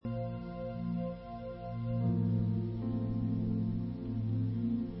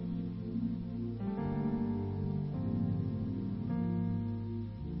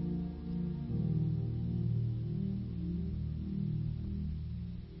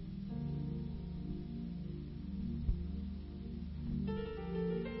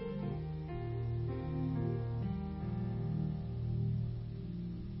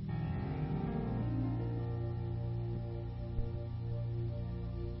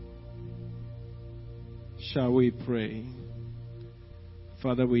Shall we pray?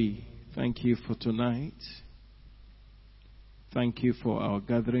 Father, we thank you for tonight. Thank you for our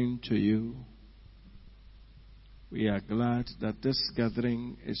gathering to you. We are glad that this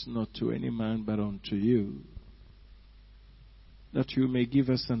gathering is not to any man but unto you, that you may give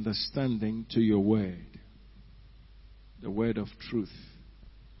us understanding to your word, the word of truth,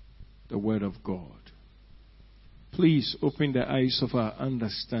 the word of God. Please open the eyes of our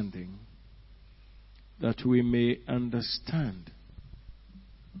understanding that we may understand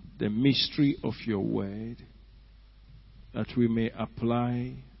the mystery of your word, that we may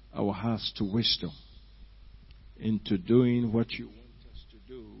apply our hearts to wisdom into doing what you want us to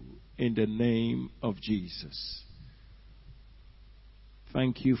do in the name of Jesus.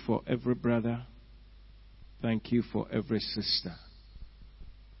 Thank you for every brother. Thank you for every sister.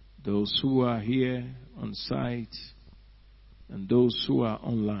 Those who are here on site and those who are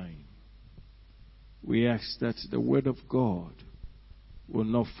online. We ask that the word of God will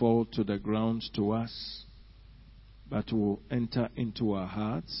not fall to the ground to us, but will enter into our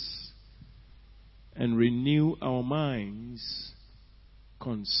hearts and renew our minds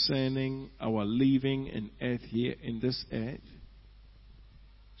concerning our living in earth here in this earth,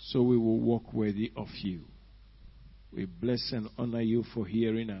 so we will walk worthy of you. We bless and honor you for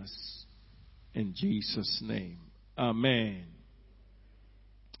hearing us. In Jesus' name. Amen.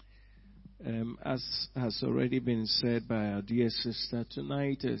 As has already been said by our dear sister,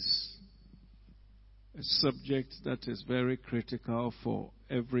 tonight is a subject that is very critical for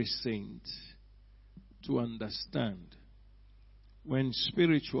every saint to understand. When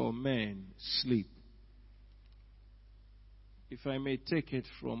spiritual men sleep, if I may take it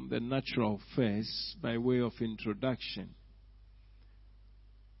from the natural first by way of introduction,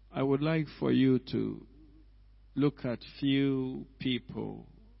 I would like for you to look at few people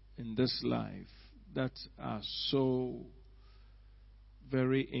in this life that are so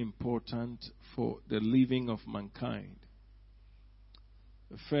very important for the living of mankind.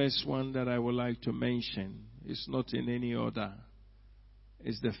 The first one that I would like to mention is not in any order,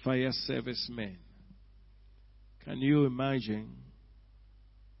 is the fire service men. Can you imagine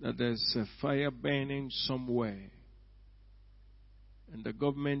that there's a fire burning somewhere and the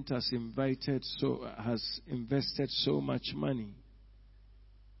government has invested so much money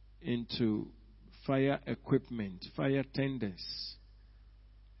into fire equipment, fire tenders,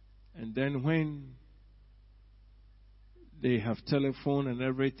 and then when they have telephone and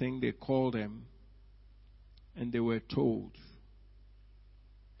everything, they call them and they were told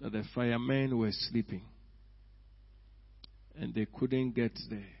that the firemen were sleeping and they couldn't get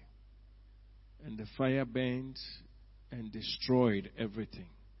there, and the fire burned and destroyed everything.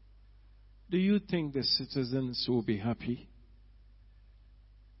 Do you think the citizens will be happy?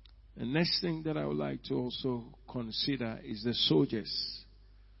 The next thing that I would like to also consider is the soldiers.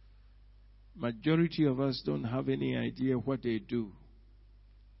 Majority of us don't have any idea what they do.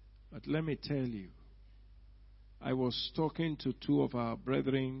 But let me tell you, I was talking to two of our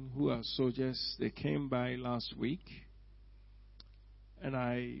brethren who are soldiers. They came by last week, and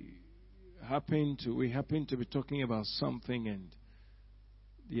we happened to be talking about something, and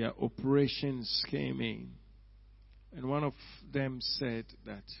their operations came in. And one of them said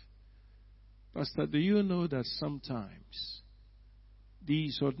that, Pastor, do you know that sometimes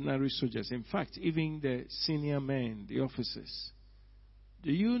these ordinary soldiers, in fact, even the senior men, the officers,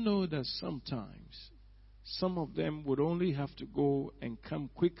 do you know that sometimes some of them would only have to go and come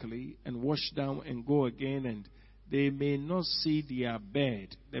quickly and wash down and go again, and they may not see their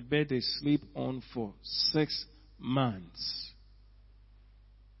bed, the bed they sleep on, for 6 months.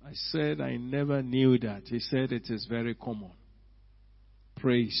 I said, I never knew that. He said it is very common.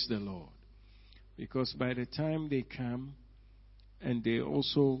 Praise the Lord. Because by the time they come, and they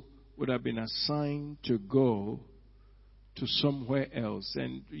also would have been assigned to go to somewhere else.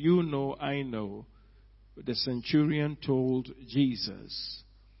 And you know, I know, the centurion told Jesus,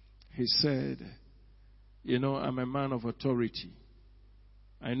 he said, you know, I'm a man of authority.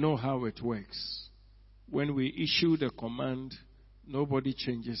 I know how it works. When we issue the command, nobody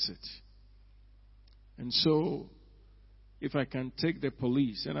changes it. And so, if I can take the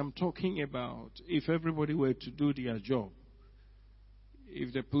police, and I'm talking about if everybody were to do their job,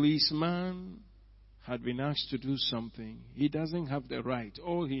 if the policeman had been asked to do something, he doesn't have the right.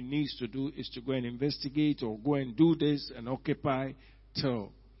 All he needs to do is to go and investigate or go and do this and occupy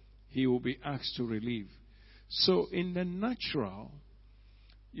till he will be asked to relieve. So in the natural,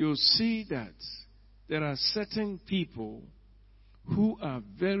 you'll see that there are certain people who are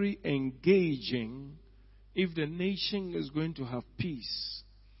very engaging if the nation is going to have peace.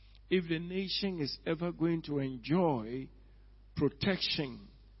 if the nation is ever going to enjoy protection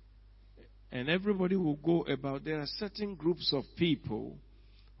and everybody will go about, there are certain groups of people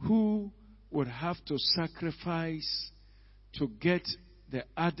who would have to sacrifice to get the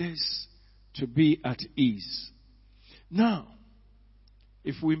others to be at ease. Now,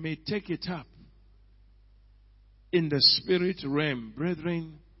 if we may take it up in the spirit realm,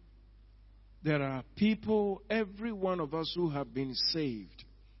 brethren, there are people, every one of us who have been saved.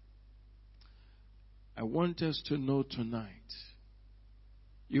 I want us to know tonight,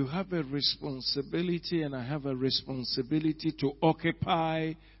 you have a responsibility and I have a responsibility to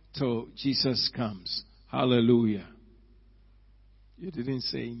occupy till Jesus comes. Hallelujah. You didn't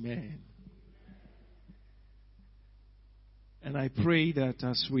say amen. And I pray that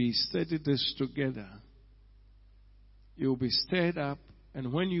as we study this together, you'll be stirred up,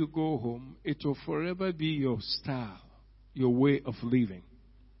 and when you go home, it will forever be your style, your way of living.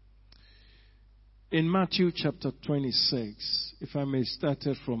 In Matthew chapter 26, if I may start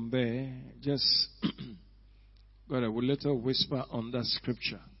it from there, just got a little whisper on that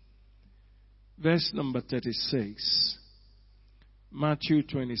scripture. Verse number 36. Matthew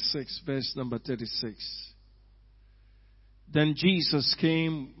 26, verse number 36. Then Jesus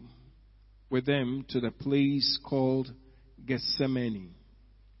came with them to the place called Gethsemane.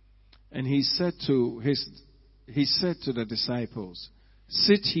 And he said to the disciples,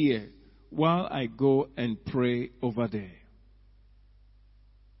 "Sit here while I go and pray over there."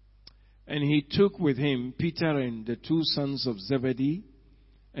 And he took with him Peter and the two sons of Zebedee,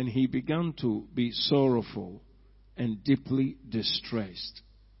 and he began to be sorrowful and deeply distressed.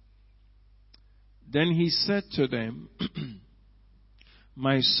 Then he said to them,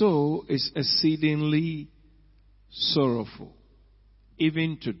 "My soul is exceedingly sorrowful,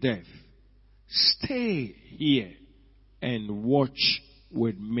 even to death. Stay here and watch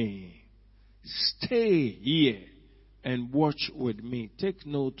with me." Stay here and watch with me. Take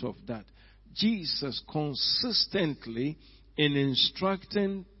note of that. Jesus consistently, in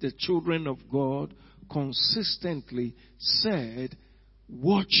instructing the children of God, consistently said,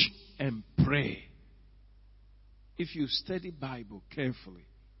 watch and pray. If you study Bible carefully,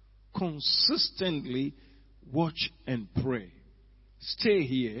 consistently watch and pray. Stay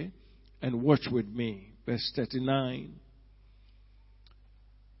here and watch with me. Verse 39.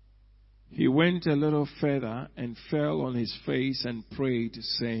 He went a little further and fell on his face and prayed,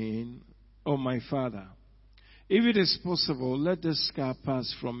 saying, "Oh, my Father, if it is possible, let this cup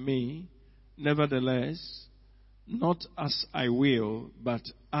pass from me. Nevertheless, not as I will, but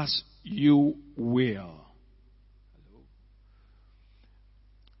as you will."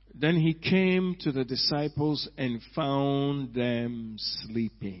 Then he came to the disciples and found them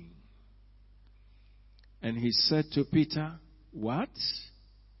sleeping. And he said to Peter, "What?"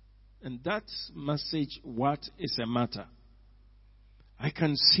 And that message, "what," is a matter. I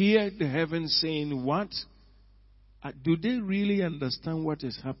can hear the heavens saying, "What?" Do they really understand what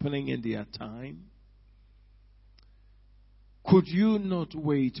is happening in their time? Could you not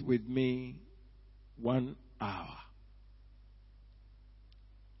wait with me 1 hour?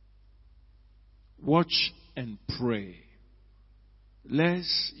 Watch and pray,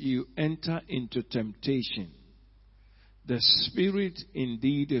 lest you enter into temptation. The spirit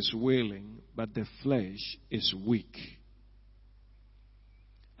indeed is willing, but the flesh is weak.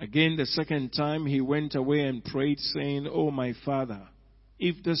 Again, the second time he went away and prayed, saying, "Oh, my Father,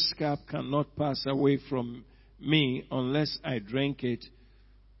 if this cup cannot pass away from me unless I drink it,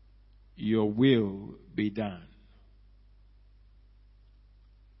 your will be done."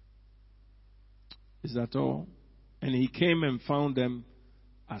 Is that all? And he came and found them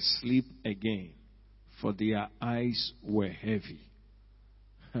asleep again, for their eyes were heavy.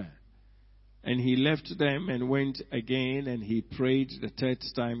 And he left them and went again, and he prayed the third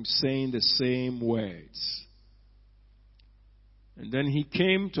time, saying the same words. And then he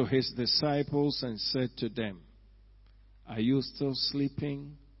came to his disciples and said to them, "Are you still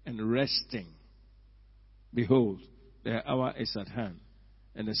sleeping and resting? Behold, the hour is at hand,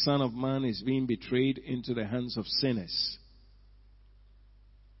 and the Son of Man is being betrayed into the hands of sinners.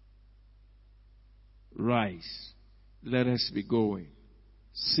 Rise, let us be going.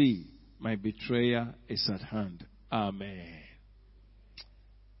 See, my betrayer is at hand." Amen.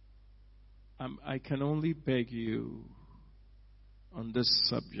 I can only beg you on this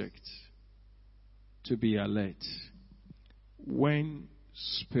subject to be alert. When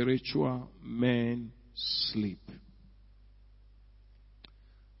spiritual men sleep,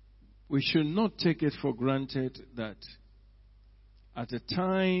 we should not take it for granted that at a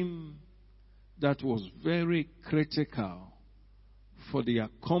time that was very critical for the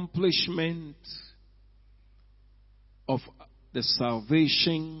accomplishment of the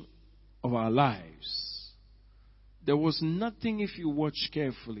salvation of our lives. There was nothing, if you watch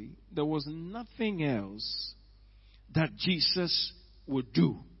carefully, there was nothing else that Jesus would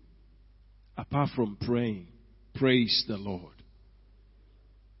do apart from praying. Praise the Lord.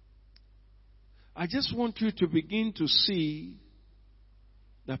 I just want you to begin to see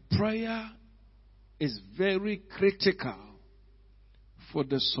that prayer is very critical for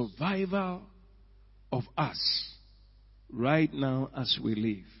the survival of us right now as we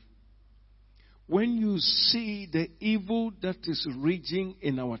live. When you see the evil that is raging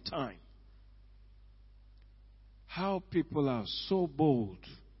in our time, how people are so bold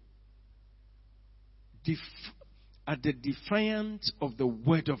at the defiance of the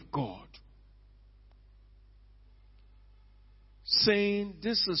word of God, saying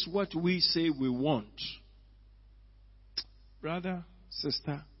this is what we say we want. Brother,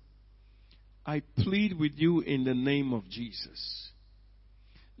 sister, I plead with you in the name of Jesus.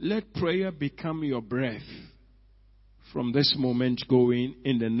 Let prayer become your breath from this moment going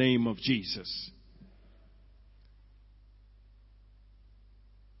in the name of Jesus.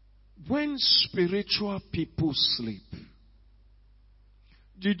 When spiritual people sleep,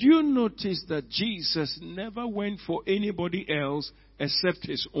 did you notice that Jesus never went for anybody else except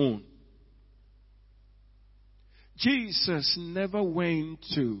his own? Jesus never went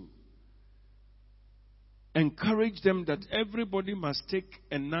to encourage them that everybody must take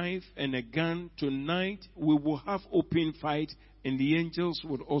a knife and a gun. Tonight we will have open fight and the angels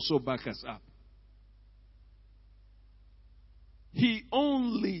would also back us up. He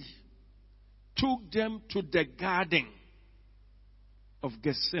only took them to the garden of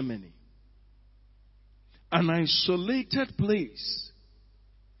Gethsemane, an isolated place.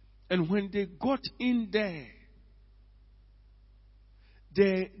 And when they got in there,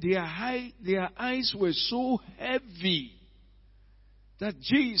 their eyes were so heavy that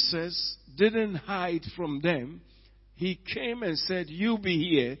Jesus didn't hide from them. He came and said, "You be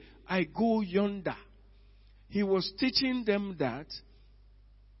here, I go yonder." He was teaching them that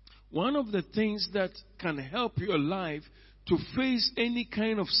one of the things that can help your life to face any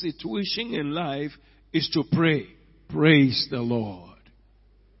kind of situation in life is to pray. Praise the Lord.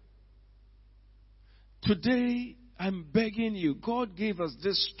 Today, I'm begging you, God gave us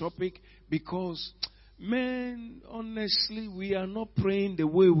this topic because, man, honestly, we are not praying the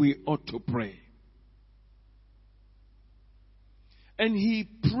way we ought to pray. And he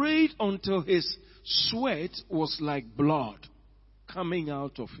prayed until his sweat was like blood coming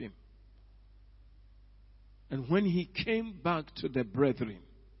out of him. And when he came back to the brethren,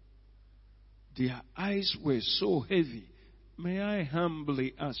 their eyes were so heavy. May I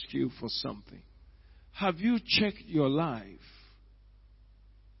humbly ask you for something? Have you checked your life?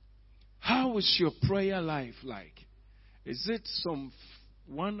 How is your prayer life like? Is it some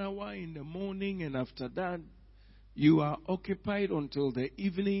 1 hour in the morning and after that you are occupied until the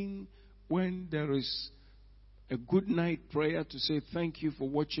evening when there is a good night prayer to say thank you for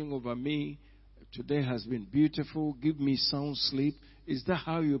watching over me? Today has been beautiful. Give me sound sleep. Is that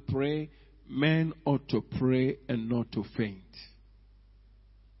how you pray? Men ought to pray and not to faint.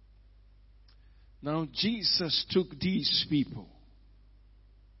 Now, Jesus took these people,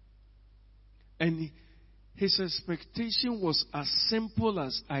 and his expectation was as simple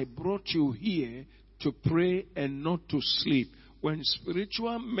as I brought you here to pray and not to sleep. When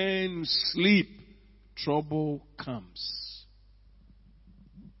spiritual men sleep, trouble comes.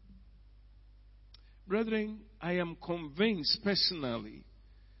 Brethren, I am convinced personally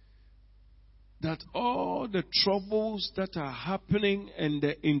that all the troubles that are happening and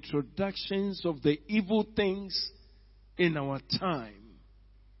the introductions of the evil things in our time,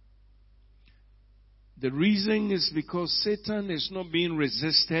 the reason is because Satan is not being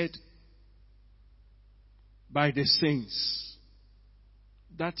resisted by the saints.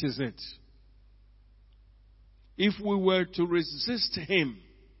 That is it. If we were to resist him,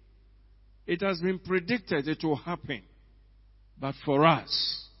 it has been predicted it will happen. But for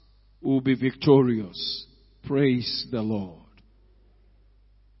us, we will be victorious. Praise the Lord.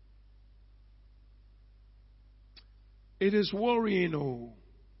 It is worrying,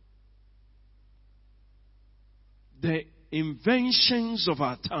 the inventions of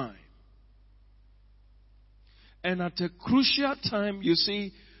our time. And at a crucial time, you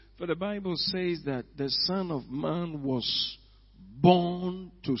see, for the Bible says that the Son of Man was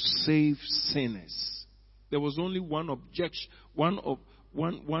born to save sinners. There was only one objection,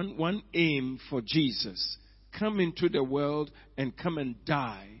 one aim for Jesus. Come into the world and come and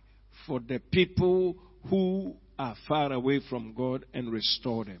die for the people who are far away from God and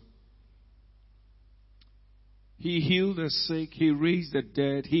restore them. He healed the sick. He raised the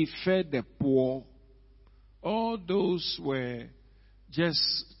dead. He fed the poor. All those were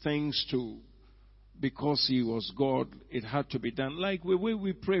just things because he was God, it had to be done. Like the way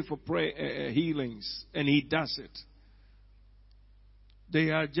we pray for healings, and he does it. They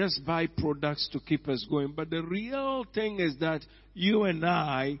are just byproducts to keep us going. But the real thing is that you and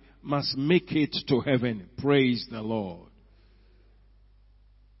I must make it to heaven. Praise the Lord.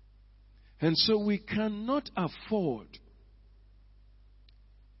 And so we cannot afford.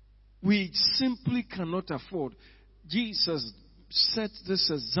 We simply cannot afford. Jesus set this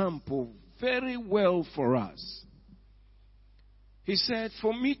example very well for us. He said,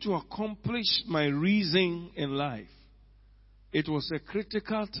 for me to accomplish my reason in life, it was a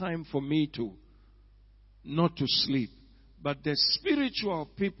critical time for me not to sleep. But the spiritual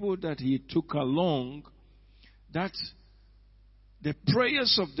people that he took along, that the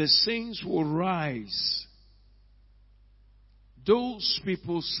prayers of the saints will rise. Those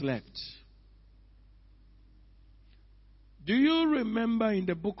people slept. Do you remember in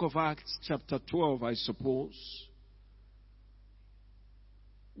the book of Acts chapter 12, I suppose,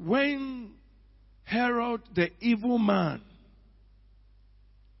 when Herod the evil man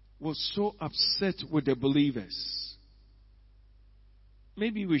was so upset with the believers?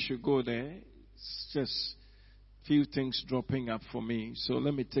 Maybe we should go there. It's just few things dropping up for me, so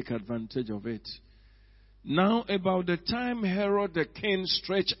let me take advantage of it. Now, about the time Herod the king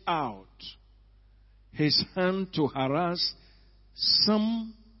stretched out his hand to harass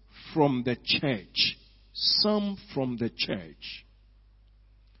some from the church,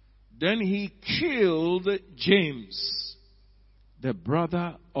 then he killed James, the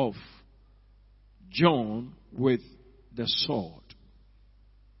brother of John, with the sword.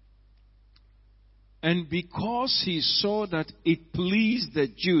 And because he saw that it pleased the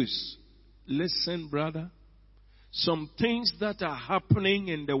Jews, listen, brother, some things that are happening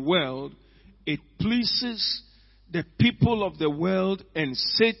in the world, it pleases the people of the world and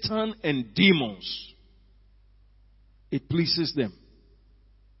Satan and demons. It pleases them.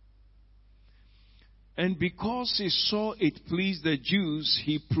 And because he saw it pleased the Jews,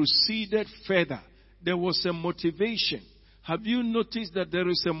 he proceeded further. There was a motivation. Have you noticed that there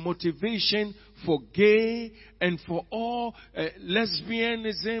is a motivation for gay and for all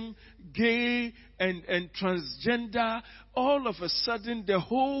lesbianism, gay and transgender? All of a sudden, the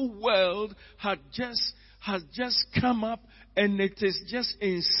whole world has just come up, and it is just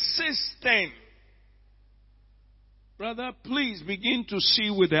insisting. Brother, please begin to see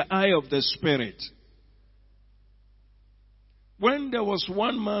with the eye of the Spirit. When there was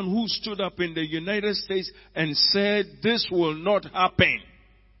one man who stood up in the United States and said, this will not happen,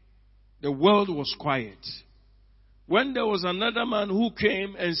 the world was quiet. When there was another man who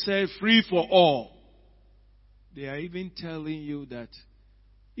came and said, free for all, they are even telling you that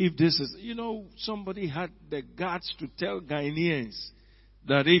if this is, somebody had the guts to tell Ghanaians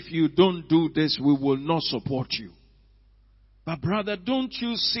that if you don't do this, we will not support you. But brother, don't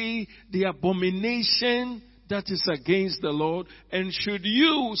you see the abomination that is against the Lord? And should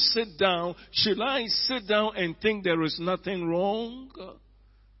I sit down and think there is nothing wrong?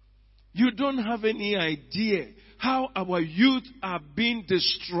 You don't have any idea how our youth are being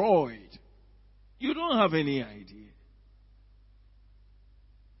destroyed. You don't have any idea.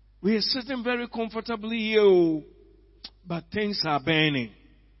 We are sitting very comfortably here, but things are burning.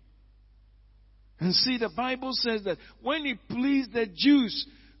 And see, the Bible says that when it pleased the Jews,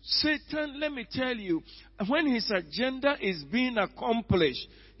 Satan, let me tell you, when his agenda is being accomplished,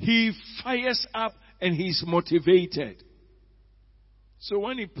 he fires up and he's motivated. So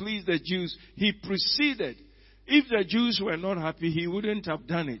when he pleased the Jews, he proceeded. If the Jews were not happy, he wouldn't have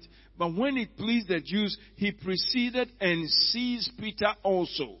done it. But when it pleased the Jews, he proceeded and seized Peter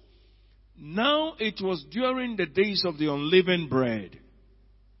also. Now it was during the days of the unleavened bread.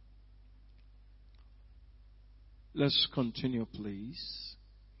 Let's continue, please.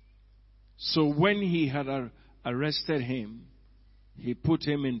 So when he had arrested him, he put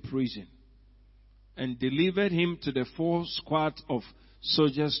him in prison and delivered him to the 4 squad of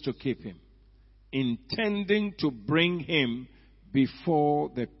soldiers to keep him, intending to bring him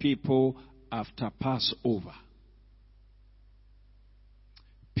before the people after Passover.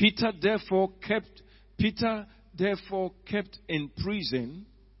 Peter therefore kept in prison,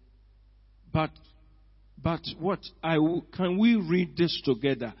 but what? Can we read this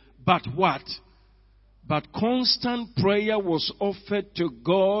together? But what? But constant prayer was offered to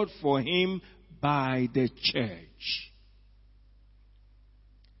God for him by the church.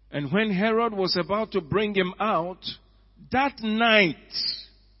 And when Herod was about to bring him out, that night,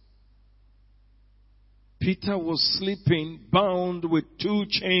 Peter was sleeping, bound with 2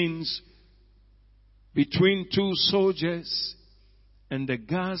 chains between 2 soldiers, and the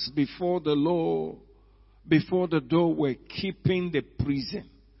guards before the door were keeping the prison.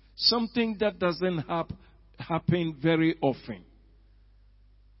 Something that doesn't happen very often.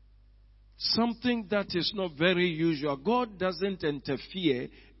 Something that is not very usual. God doesn't interfere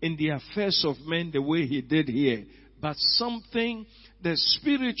in the affairs of men the way he did here. But something, the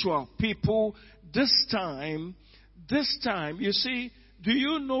spiritual people, this time, you see, do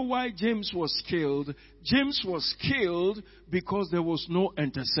you know why James was killed? James was killed because there was no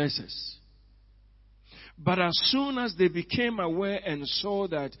intercessors. But as soon as they became aware and saw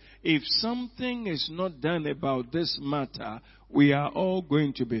that if something is not done about this matter, we are all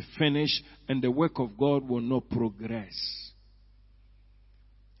going to be finished and the work of God will not progress.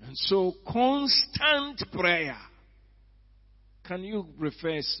 And so constant prayer. Can you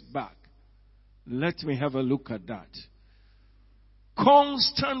reverse back? Let me have a look at that.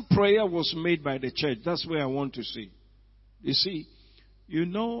 Constant prayer was made by the church. That's where I want to see. You see, you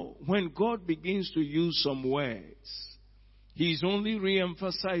know, when God begins to use some words, He's only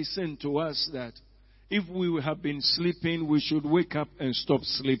re-emphasizing to us that if we have been sleeping, we should wake up and stop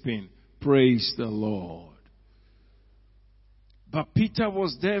sleeping. Praise the Lord. But Peter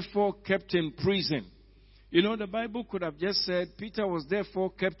was therefore kept in prison. You know, the Bible could have just said, Peter was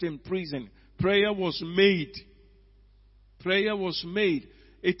therefore kept in prison. Prayer was made. Prayer was made.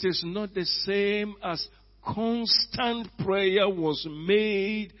 It is not the same as constant prayer was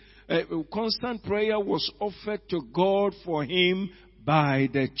made. Constant prayer was offered to God for him by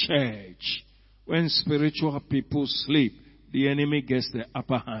the church. When spiritual people sleep, the enemy gets the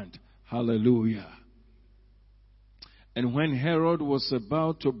upper hand. Hallelujah. And when Herod was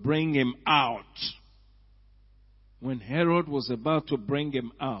about to bring him out,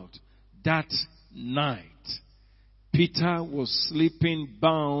 that night, Peter was sleeping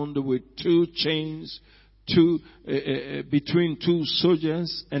bound with 2 chains between 2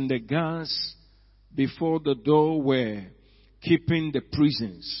 soldiers, and the guards before the door were keeping the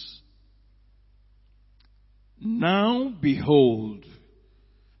prisons. Now behold,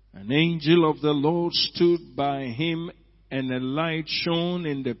 an angel of the Lord stood by him, and a light shone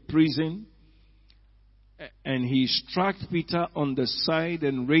in the prison. And he struck Peter on the side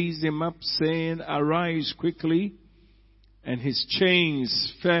and raised him up, saying, "Arise quickly." And his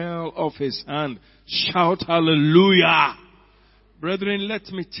chains fell off his hand. Shout hallelujah. Brethren,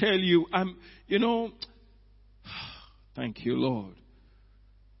 let me tell you, thank you, Lord.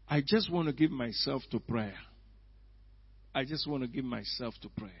 I just want to give myself to prayer. This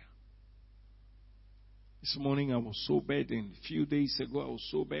morning I was so burdened. A few days ago I was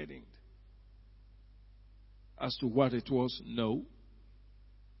so burdened. As to what it was, no.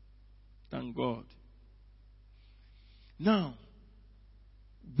 Thank God. Now,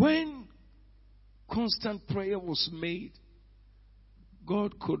 when constant prayer was made,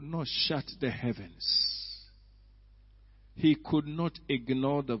 God could not shut the heavens. He could not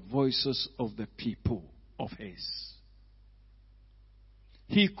ignore the voices of the people of His.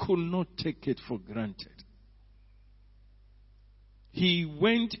 He could not take it for granted. He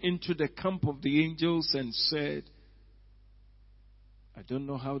went into the camp of the angels and said, I don't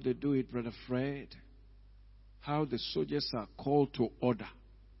know how they do it, Brother Fred, how the soldiers are called to order.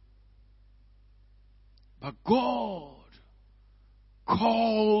 But God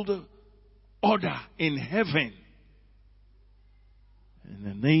called order in heaven. And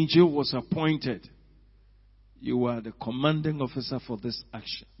an angel was appointed. You are the commanding officer for this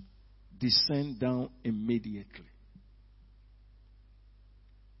action. Descend down immediately.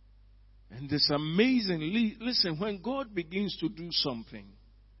 And it's amazing. Listen, when God begins to do something,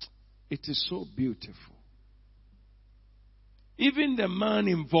 it is so beautiful. Even the man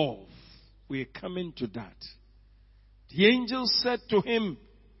involved, we are coming to that. The angel said to him,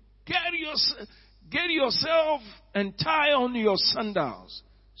 get yourself and tie on your sandals.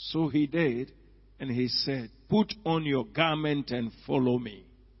 So he did, and he said, put on your garment and follow me.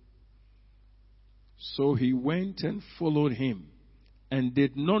 So he went and followed him. And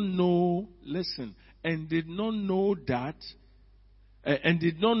did not know that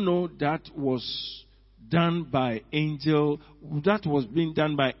was done by angel, that was being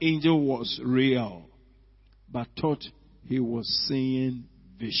done by angel was real, but thought he was seeing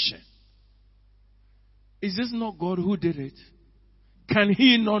vision. Is this not God who did it? Can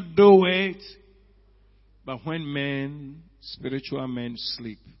He not do it? But when spiritual men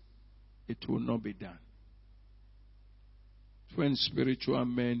sleep, it will not be done. when spiritual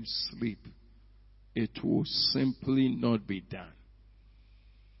men sleep, it will simply not be done.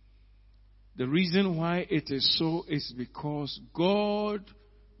 The reason why it is so is because God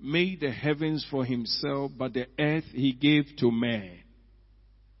made the heavens for himself, but the earth he gave to man.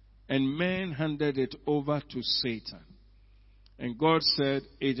 And man handed it over to Satan. And God said,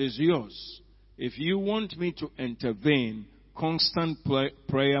 it is yours. If you want me to intervene, constant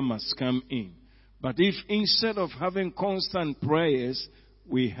prayer must come in. But if instead of having constant prayers,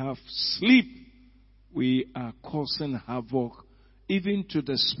 we have sleep, we are causing havoc even to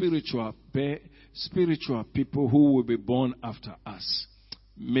the spiritual people who will be born after us.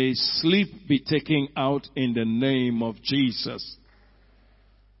 May sleep be taken out in the name of Jesus.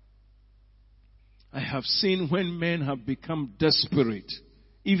 I have seen when men have become desperate,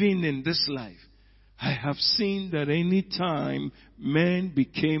 even in this life. I have seen that any time men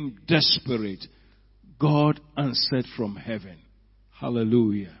became desperate, God answered from heaven.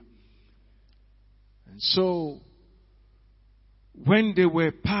 Hallelujah. And so, when they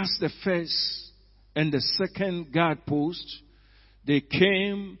were past the first and the second guard post, they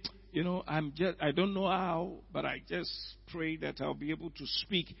came, I don't know how, but I just pray that I'll be able to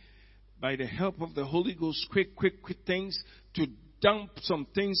speak by the help of the Holy Ghost, quick things, to dump some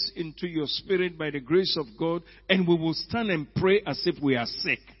things into your spirit by the grace of God, and we will stand and pray as if we are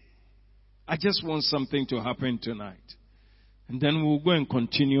sick. I just want something to happen tonight. And then we'll go and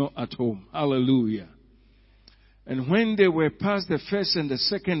continue at home. Hallelujah. And when they were past the first and the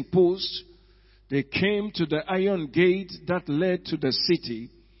second post, they came to the iron gate that led to the city,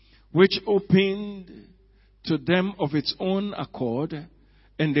 which opened to them of its own accord.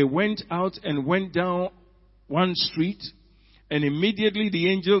 And they went out and went down one street, and immediately the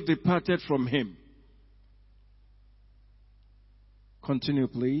angel departed from him. Continue,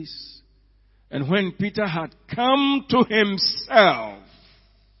 please. And when Peter had come to himself,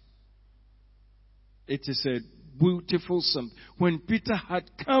 it is a beautiful something. When Peter had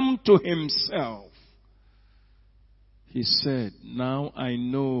come to himself, he said, now I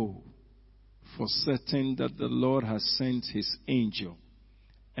know for certain that the Lord has sent his angel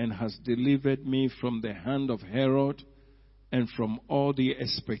and has delivered me from the hand of Herod and from all the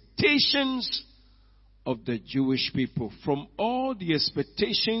expectations of the Jewish people. From all the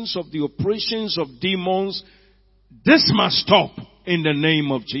expectations of the operations of demons, this must stop in the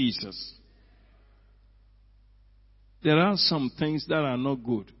name of Jesus. There are some things that are not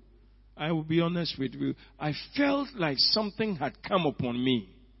good. I will be honest with you. I felt like something had come upon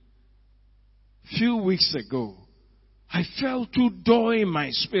me. Few weeks ago, I felt too dull in my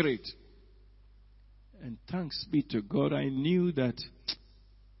spirit. And thanks be to God, I knew that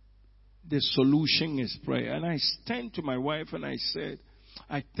the solution is prayer. And I turned to my wife and I said,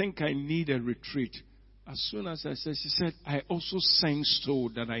 I think I need a retreat. As soon as I said, she said, I also sense so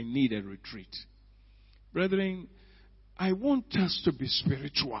that I need a retreat. Brethren, I want us to be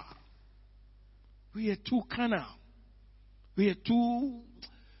spiritual. We are too carnal. We are too...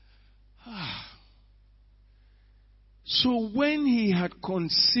 So when he had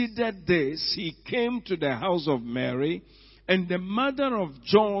considered this, he came to the house of Mary and the mother of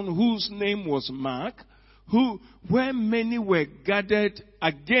John, whose name was Mark, where many were gathered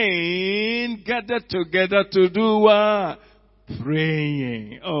together to do what?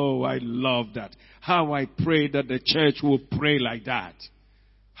 Praying. Oh, I love that. How I pray that the church will pray like that.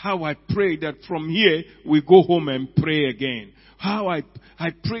 How I pray that from here we go home and pray again. How I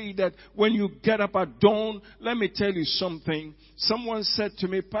pray that when you get up at dawn, let me tell you something. Someone said to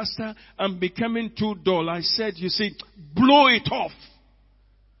me, Pastor, I'm becoming too dull. I said, you see, blow it off.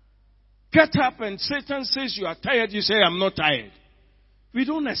 Get up and Satan says you are tired. You say, I'm not tired. We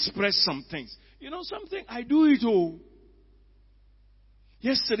don't express some things. You know something? I do it all.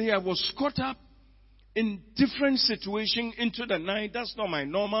 Yesterday I was caught up in different situation into the night. That's not my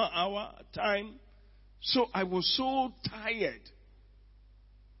normal hour time. So I was so tired.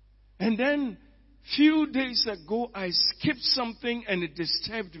 And then few days ago I skipped something and it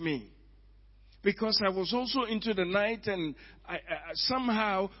disturbed me. Because I was also into the night and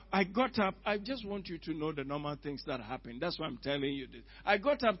somehow I got up. I just want you to know the normal things that happen. That's why I'm telling you this. I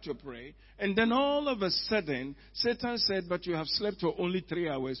got up to pray and then all of a sudden Satan said, but you have slept for only 3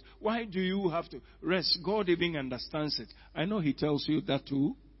 hours. Why do you have to rest? God even understands it. I know he tells you that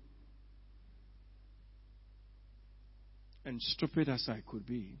too. And stupid as I could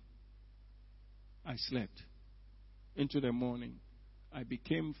be, I slept into the morning. I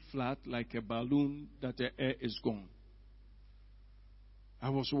became flat like a balloon that the air is gone. I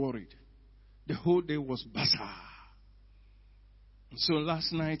was worried. The whole day was bazaar. So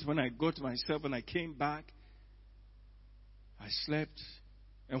last night when I got myself and I came back, I slept.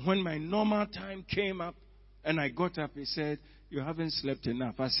 And when my normal time came up and I got up, he said, you haven't slept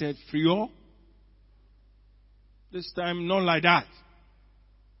enough. I said, Frio? This time, not like that.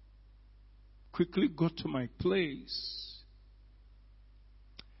 Quickly got to my place.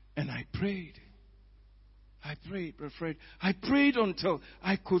 And I prayed. I prayed until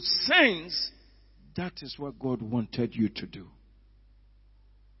I could sense that is what God wanted you to do.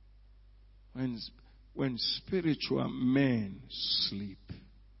 When spiritual men sleep.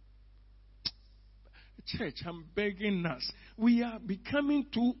 Church, I'm begging us. We are becoming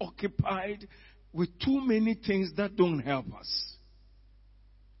too occupied with too many things that don't help us.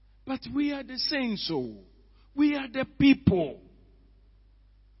 But we are the saints, so we are the people.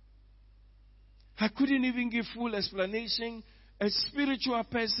 I couldn't even give full explanation. A spiritual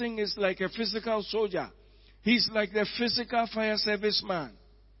person is like a physical soldier. He's like the physical fire service man.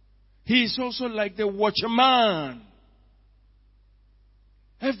 He is also like the watchman.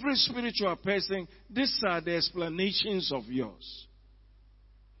 Every spiritual person, these are the explanations of yours.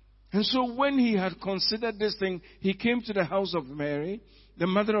 And so when he had considered this thing, he came to the house of Mary, the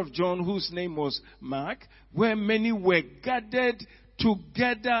mother of John, whose name was Mark, where many were gathered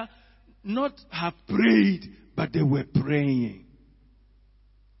together, not have prayed, but they were praying.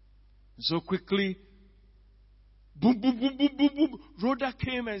 So quickly, boom, boom, boom, boom, boom, boom. Rhoda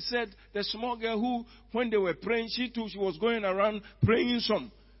came and said, the small girl who, when they were praying, she too, she was going around praying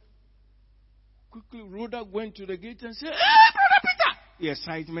some. Quickly, Rhoda went to the gate and said, hey, Brother Peter! The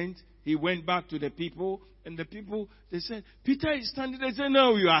excitement, he went back to the people, and the people, they said, Peter is standing there. They said,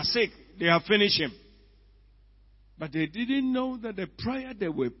 no, you are sick. They have finished him. But they didn't know that the prayer they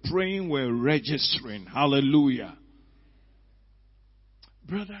were praying were registering. Hallelujah.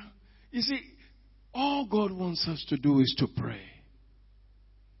 Brother, you see, all God wants us to do is to pray.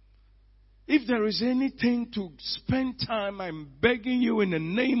 If there is anything to spend time, I'm begging you in the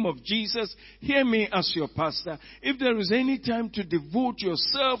name of Jesus, hear me as your pastor. If there is any time to devote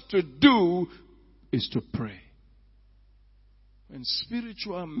yourself to do, is to pray. When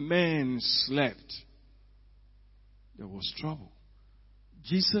spiritual men slept, there was trouble.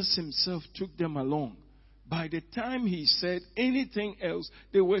 Jesus himself took them along. By the time he said anything else,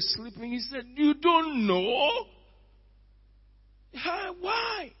 they were sleeping. He said, you don't know?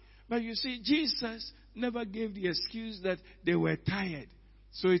 Why? But you see, Jesus never gave the excuse that they were tired.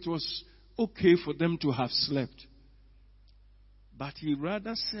 So it was okay for them to have slept. But he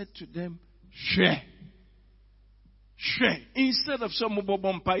rather said to them, share. Share. Instead of some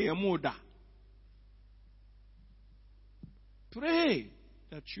moda. Pray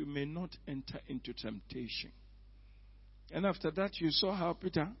that you may not enter into temptation. And after that, you saw how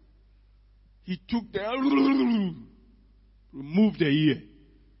Peter, he took removed the ear.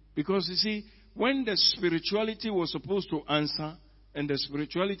 Because you see, when the spirituality was supposed to answer, and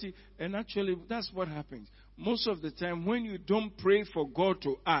actually that's what happens. Most of the time, when you don't pray for God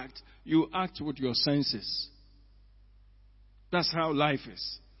to act, you act with your senses. That's how life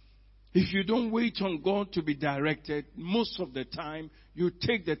is. If you don't wait on God to be directed, most of the time, you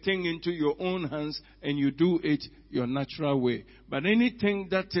take the thing into your own hands and you do it your natural way. But anything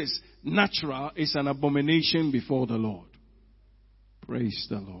that is natural is an abomination before the Lord. Praise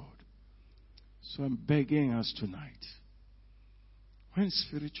the Lord. So I'm begging us tonight. When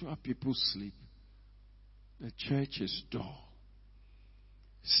spiritual people sleep, the church is dull.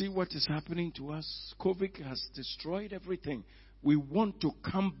 See what is happening to us? COVID has destroyed everything. We want to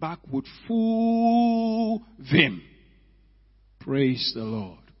come back with full vim. Praise the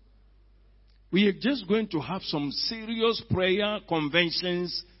Lord. We are just going to have some serious prayer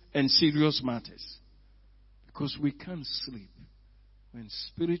conventions and serious matters. Because we can't sleep. When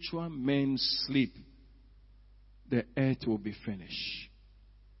spiritual men sleep, the earth will be finished.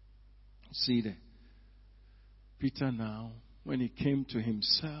 See there. Peter now, when he came to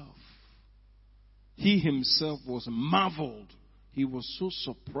himself, he himself was marveled. He was so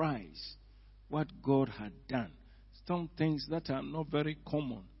surprised what God had done. Some things that are not very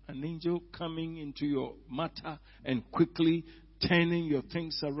common. An angel coming into your matter and quickly turning your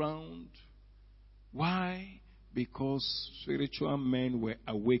things around. Why? Because spiritual men were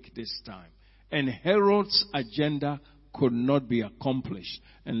awake this time. And Herod's agenda could not be accomplished.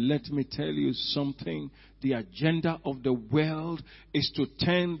 And let me tell you something. The agenda of the world is to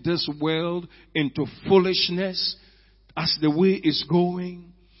turn this world into foolishness as the way is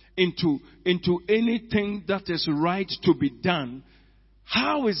going, into anything that is right to be done.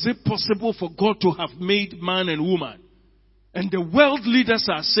 How is it possible for God to have made man and woman? And the world leaders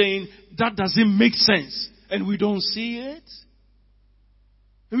are saying that doesn't make sense. And we don't see it.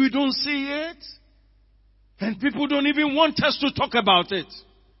 We don't see it. And people don't even want us to talk about it.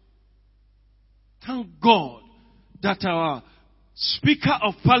 Thank God that our Speaker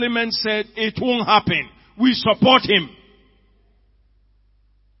of Parliament said it won't happen. We support him.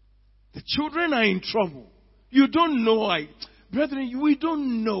 The children are in trouble. You don't know. Brethren, we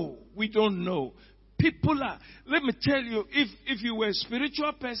don't know. We don't know. People are, let me tell you, if you were a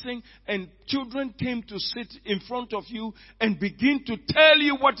spiritual person and children came to sit in front of you and begin to tell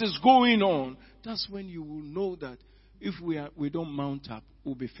you what is going on, that's when you will know that if we don't mount up,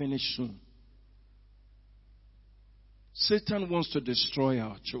 we'll be finished soon. Satan wants to destroy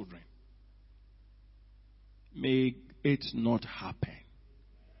our children. May it not happen.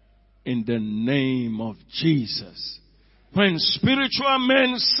 In the name of Jesus. When spiritual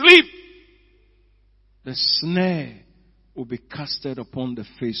men sleep, the snare will be casted upon the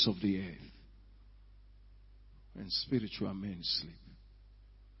face of the earth. When spiritual men sleep.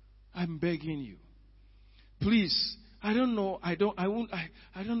 I'm begging you. Please, I don't know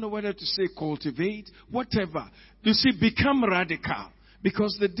whether to say cultivate, whatever. You see, become radical.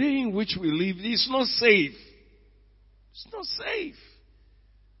 Because the day in which we live is not safe. It's not safe.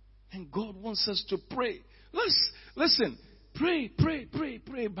 And God wants us to pray. Listen. Pray. Pray.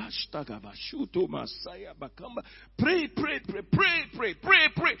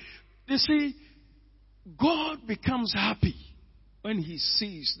 You see, God becomes happy when he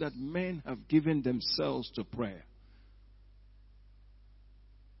sees that men have given themselves to prayer.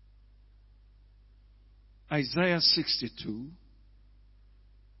 Isaiah 62,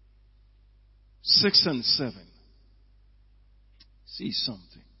 6 and 7. See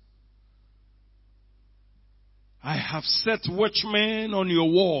something. I have set watchmen on your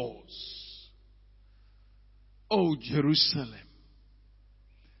walls, O Jerusalem.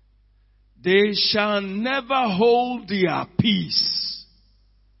 They shall never hold their peace,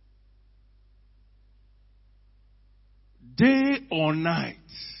 day or night.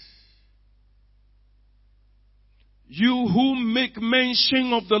 You who make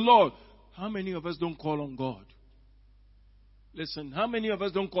mention of the Lord. How many of us don't call on God? Listen, how many of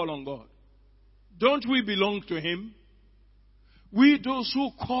us don't call on God? Don't we belong to him? We those who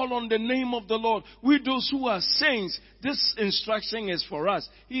call on the name of the Lord, we those who are saints, this instruction is for us.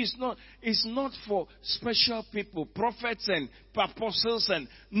 It's not for special people, prophets and apostles and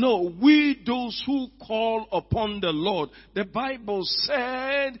no, we those who call upon the Lord. The Bible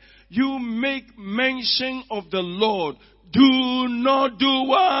said, you make mention of the Lord. Do not do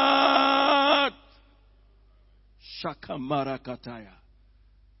what? Shakamarakataya.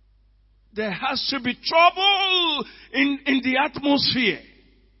 There has to be trouble in the atmosphere.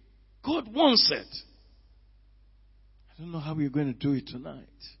 God wants it. I don't know how we're going to do it tonight.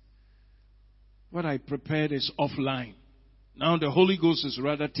 What I prepared is offline. Now the Holy Ghost is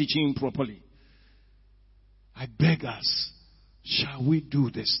rather teaching properly. I beg us, shall we do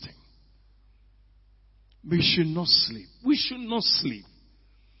this thing? We should not sleep. We should not sleep.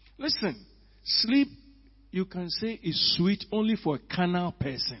 Listen, sleep, you can say, is sweet only for a carnal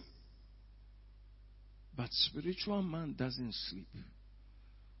person. But spiritual man doesn't sleep.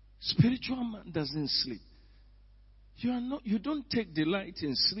 Spiritual man doesn't sleep. You don't take delight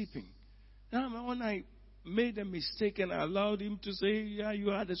in sleeping. Now, when I made a mistake and I allowed him to say, yeah, you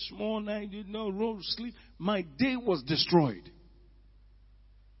had a small night, you did not roll sleep, my day was destroyed.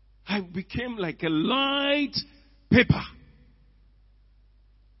 I became like a light paper.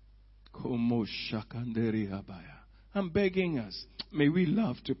 I'm begging us, may we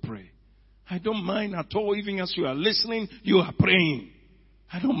love to pray. I don't mind at all. Even as you are listening, you are praying.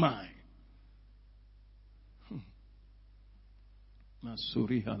 I don't mind.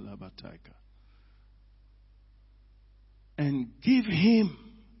 And give him.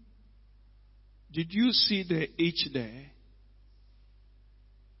 Did you see the H there?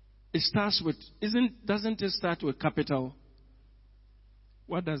 It starts with, doesn't it start with capital?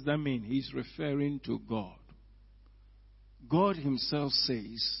 What does that mean? He's referring to God. God himself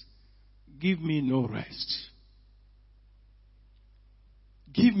says, give me no rest.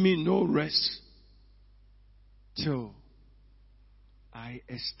 Give me no rest till I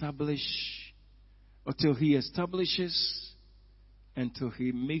establish, or till he establishes, until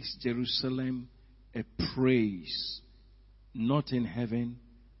he makes Jerusalem a praise, not in heaven,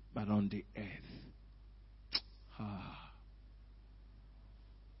 but on the earth.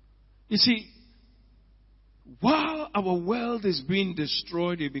 You see, while our world is being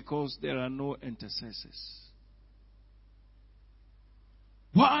destroyed because there are no intercessors.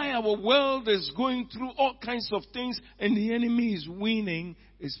 Why our world is going through all kinds of things and the enemy is winning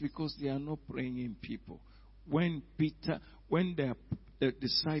is because there are no praying people. When the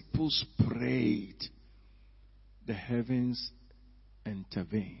disciples prayed, the heavens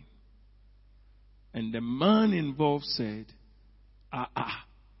intervene. And the man involved said,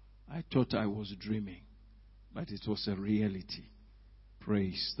 I thought I was dreaming, but it was a reality.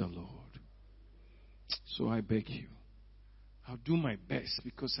 Praise the Lord. So I beg you, I'll do my best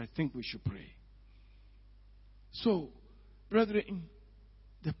because I think we should pray. So, brethren,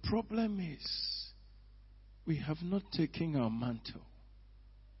 the problem is we have not taken our mantle.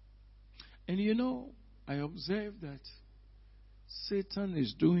 And you know, I observe that Satan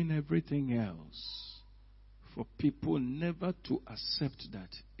is doing everything else for people never to accept that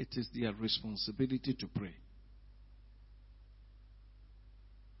it is their responsibility to pray.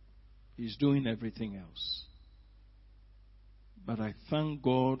 He's doing everything else. But I thank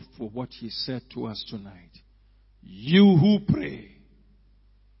God for what He said to us tonight. You who pray,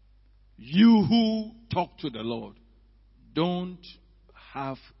 you who talk to the Lord, don't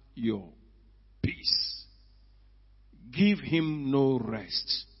have your peace. Give Him no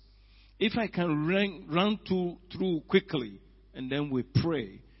rest. If I can run through quickly and then we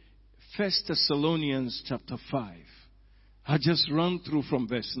pray. 1 Thessalonians chapter 5. I just run through from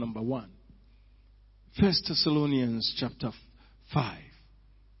verse number 1. 1 Thessalonians chapter 5.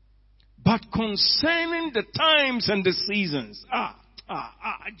 But concerning the times and the seasons,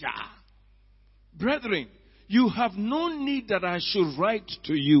 brethren, you have no need that I should write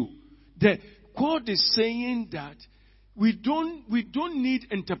to you. The God is saying that we don't need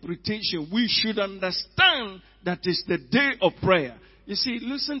interpretation. We should understand that it's the day of prayer. You see,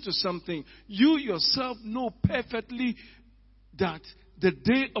 listen to something. You yourself know perfectly that the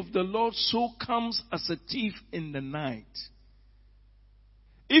day of the Lord so comes as a thief in the night.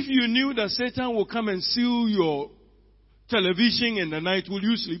 If you knew that Satan will come and steal your television in the night, will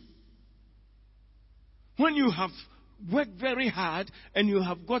you sleep? When you have worked very hard and you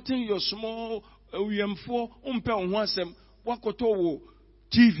have gotten your small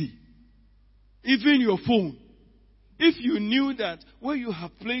TV, even your phone. If you knew that where you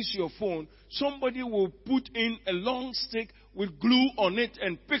have placed your phone, somebody will put in a long stick with glue on it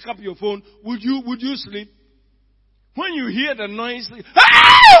and pick up your phone, would you sleep? When you hear the noise,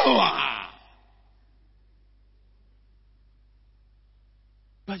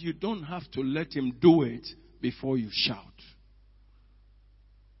 but you don't have to let him do it before you shout.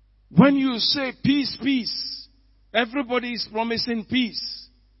 When you say peace, peace, everybody is promising peace.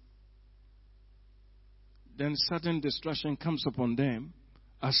 Then sudden destruction comes upon them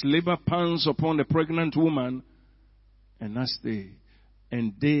as labor pains upon a pregnant woman, and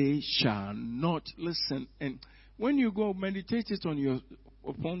they shall not listen. And when you go meditate it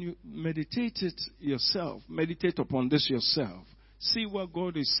yourself, meditate upon this yourself. See what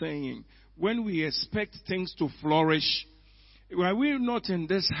God is saying. When we expect things to flourish, were we not in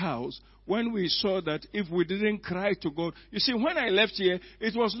this house when we saw that if we didn't cry to God? You see, when I left here,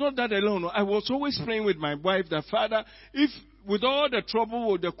 it was not that alone. I was always praying with my wife that, Father, if with all the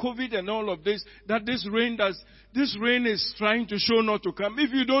trouble with the COVID and all of this, that this rain is trying to show not to come.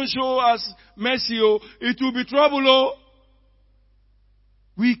 If you don't show us mercy, it will be trouble.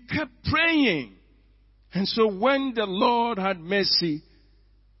 We kept praying. And so when the Lord had mercy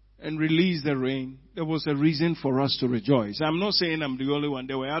and released the rain, there was a reason for us to rejoice. I'm not saying I'm the only one.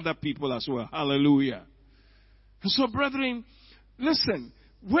 There were other people as well. Hallelujah. And so, brethren, listen.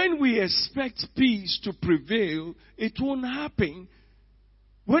 When we expect peace to prevail, it won't happen.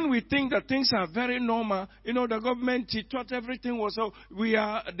 When we think that things are very normal, the government, he thought everything was,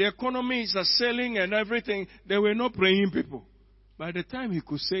 the economy is selling and everything. They were not praying people. By the time he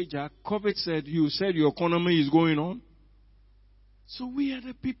could say, Jack, COVID said, you said your economy is going on. So we are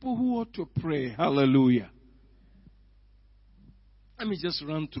the people who ought to pray. Hallelujah. Let me just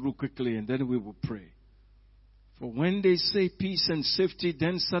run through quickly and then we will pray. For when they say peace and safety,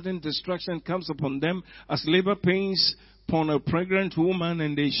 then sudden destruction comes upon them as labor pains upon a pregnant woman,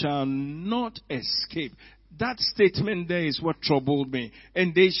 and they shall not escape. That statement there is what troubled me.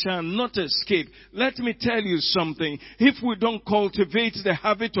 And they shall not escape. Let me tell you something. If we don't cultivate the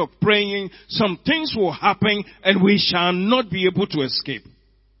habit of praying, some things will happen and we shall not be able to escape.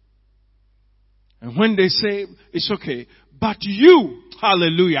 And when they say, it's okay, but you,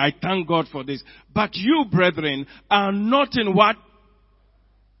 hallelujah, I thank God for this. But you, brethren, are not in what?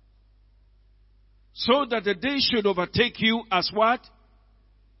 So that the day should overtake you as what?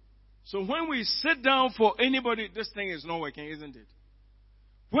 So when we sit down for anybody, this thing is not working, isn't it?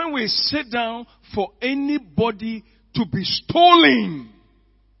 When we sit down for anybody to be stolen.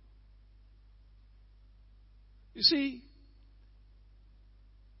 You see,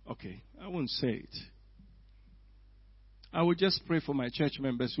 okay, I won't say it. I will just pray for my church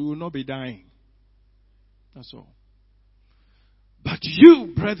members who will not be dying. That's all. But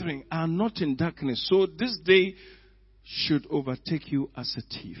you, brethren, are not in darkness, so this day should overtake you as a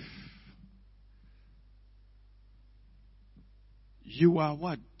thief. You are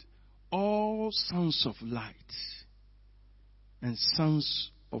what? All sons of light and sons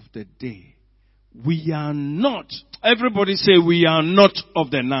of the day. We are not. Everybody say we are not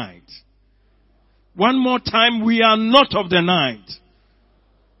of the night. One more time, we are not of the night.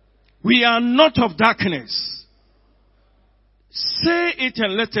 We are not of darkness. Say it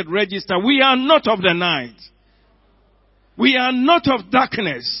and let it register. We are not of the night. We are not of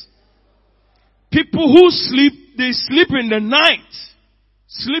darkness. People who sleep, they sleep in the night.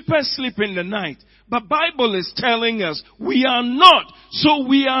 Sleepers sleep in the night. But Bible is telling us we are not. So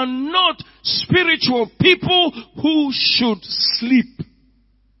we are not spiritual people who should sleep.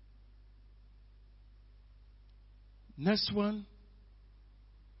 Next one.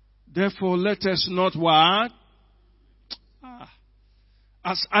 Therefore let us not what?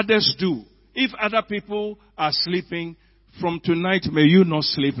 As others do. If other people are sleeping, from tonight may you not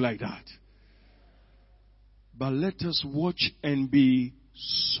sleep like that. But let us watch and be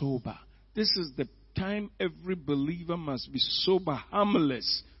sober. This is the time every believer must be sober,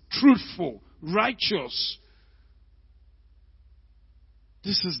 harmless, truthful, righteous.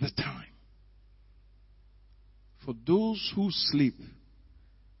 This is the time. For those who sleep,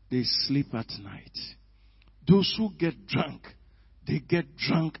 they sleep at night. Those who get drunk, they get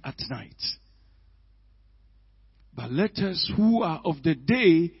drunk at night. But let us who are of the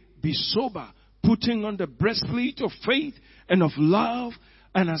day be sober, putting on the breastplate of faith and of love,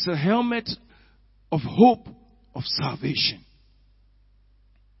 and as a helmet of hope of salvation.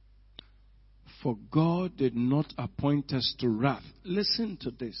 For God did not appoint us to wrath. Listen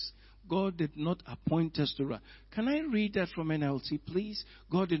to this. God did not appoint us to wrath. Can I read that from NLT, please?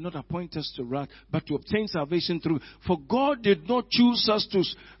 God did not appoint us to wrath, but to obtain salvation through. For God did not choose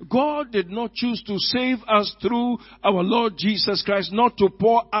to save us through our Lord Jesus Christ, not to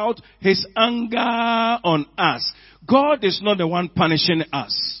pour out His anger on us. God is not the one punishing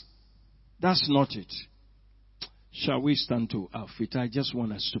us. That's not it. Shall we stand to our feet? I just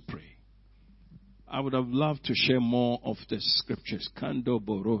want us to pray. I would have loved to share more of the scriptures. Kando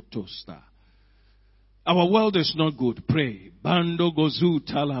borotosta. Our world is not good. Pray. Bando gozu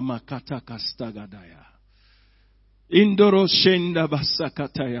talamakata kastagadaya. Indoro shenda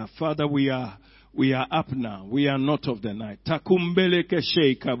basakataya. Father, we are up now. We are not of the night. Takumbele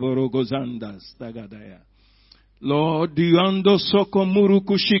keshe kaborogozanda stagadaya. Lord, diando soko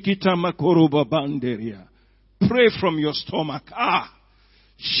muruku shikita makoroba banderia. Pray from your stomach.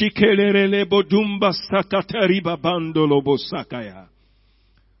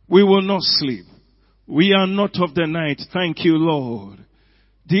 We will not sleep. We are not of the night. Thank you, Lord.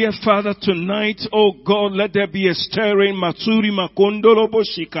 Dear Father, tonight, oh God, let there be a stirring. Matsuri makondolobo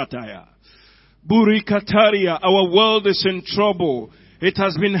shikataya. Burikataria, our world is in trouble. It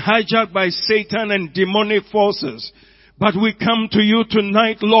has been hijacked by Satan and demonic forces. But we come to you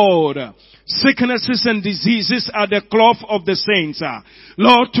tonight, Lord. Sicknesses and diseases are the cloth of the saints.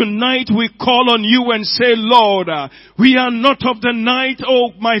 Lord, tonight we call on you and say, Lord, we are not of the night,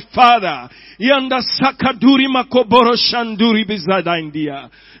 oh my Father. Yanda sakaduri makoboro shanduri bizadaindia.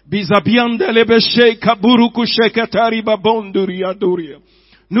 Bizabianda lebeshe kaburu kushekatari babonduri aduria.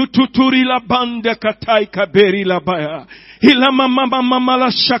 Nututuri la bande katai kaberi la baya. Hila mama mama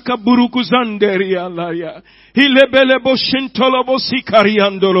la shaka buruku zanderi alaya. Hilebele bo shintolo bo sikari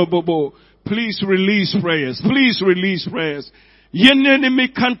andolo bobo. Please release prayers. Please release prayers. Yenene mi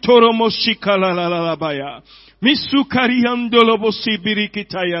kantoro mo shikala la la baya. Misukari andolo bo sibiri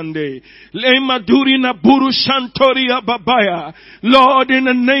kitayande. Le maduri na buru shantori ababaya. Lord, in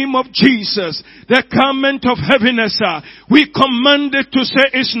the name of Jesus, the garment of heaviness, we command it to say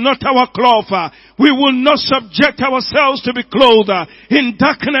it's not our cloth. We will not subject ourselves to be clothed in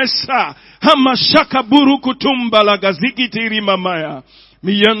darkness. Hamashaka buru kutumba la gazikitiri mamaya.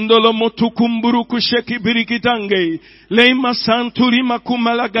 Miyandolo motukumburu kusheki birikitange. Leima santuri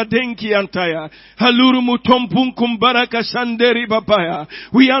makumala gadenki antaya. Haluru mutompun kumbaraka shanderi babaya.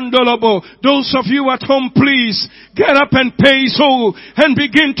 We andolobo. Those of you at home, please get up and pay so and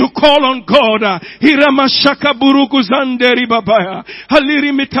begin to call on God. Hiramashaka buruku zanderi babaya.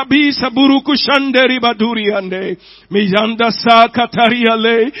 Haliri mitabisa buruku shanderi baduri ande. Miyanda sa kataria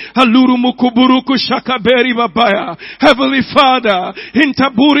le. Haluru mukuburuku shakaberi babaya. Heavenly Father, in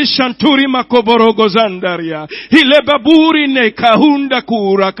Intaburi shanturi makoborogo zandaria. Hilebaburi ne kahunda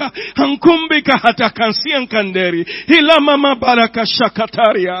kuraka. Hankumbika hatakansian kanderi. Hilamama baraka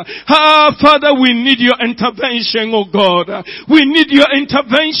shakataria. Father, we need your intervention, oh God. We need your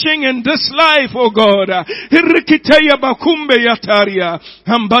intervention in this life, oh God. Hirikiteya bakumbe yataria.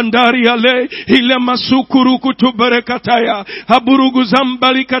 Hambandaria le. Hilamasukuru kutubarekataya. Haburugu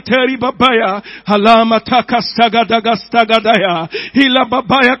zambali kateri babaya. Halama takastagadagadaya. Hila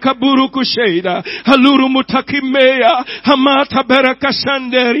babaya kaburu kusheida. Haluru mutakimeya. Hamata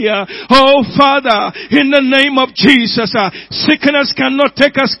berakashanderia. Oh Father, in the name of Jesus, sickness cannot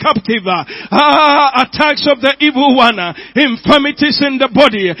take us captive. Attacks of the evil one, infirmities in the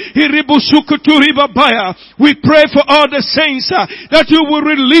body. We pray for all the saints that you will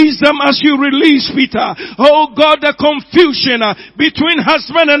release them as you release Peter. Oh God, the confusion between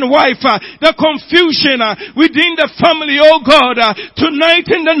husband and wife, the confusion within the family, oh God, tonight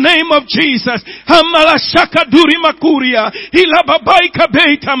in the name of Jesus. Hamala shakaduri makuria, hilababai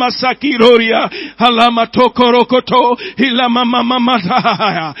kabeita masakiroria, halama tokorokoto, hilama mama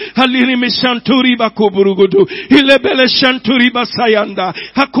matahaya, haliri mishanturi bakuburugudu, hilebele shanturi basayanda,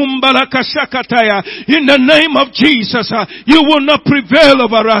 hakumbala kashakataya. In the name of Jesus, you will not prevail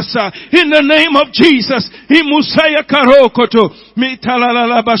over us. In the name of Jesus, imusaya karokoto,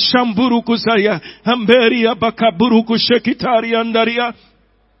 mitalala bashamburu kusaya, amberia bakaburu kushekitari andaria.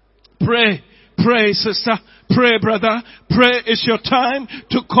 Pray, pray, sister. Pray, brother. Pray. It's your time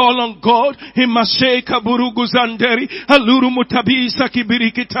to call on God. Himasheka burugu zanderi. Haluru mutabisa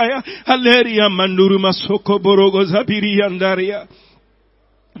kibirikitaya. Haleria manduru masoko borogo zabiri andaria.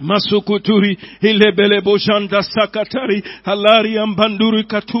 Masukuturi hilebele bojanda sakatari. Halaria mbanduru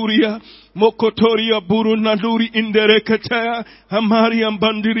katuria. Mokotoria buru nanduri indereketaya. Hamaria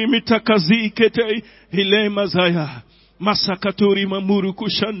mbandiri mitakazi kete. Hile mazaya. Masakaturi mamuru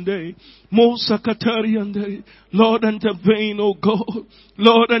kushande. Mosakatari ande. Lord, intervene, oh God.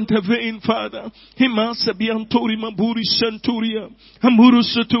 Lord, intervene, Father. Himasa biantori maburi shanturia. Hamuru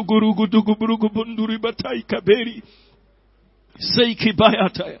sutu gurugu duguburugu bunduri batai kaberi. Seiki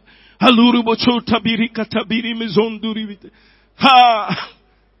bayataya. Haluru bocho tabiri katabiri mizonduri vite. Ha!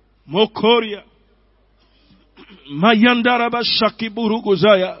 Mokoria. Mayandara bashaki burugu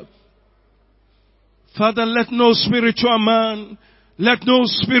zaya. Father, let no spiritual man, let no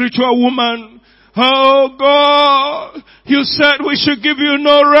spiritual woman, oh God, you said we should give you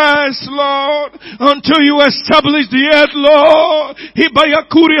no rest, Lord, until you establish the earth, Lord.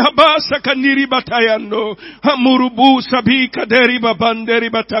 Hibayakuri habasa kaniri batayando, hamurubu sabi kaderi babanderi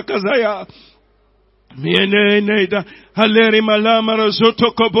batakazaya. Miene neda. Oh,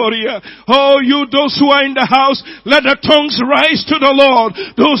 you, those who are in the house, let the tongues rise to the Lord.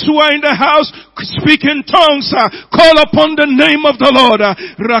 Those who are in the house, speak in tongues, call upon the name of the Lord.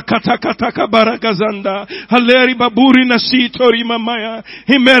 Rakatakataka barakazanda. Haleri baburi nasitori mamaya.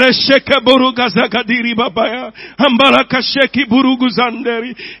 Himere sheke burugazagadiri babaya. Hambaraka sheki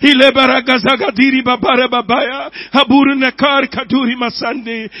buruguzanderi. Hile baragazagadiri babare babaya. Haburu nekar kaduri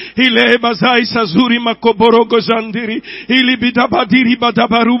masandi. Hile bazai sazuri makoborogozandiri. Ili bidabadiri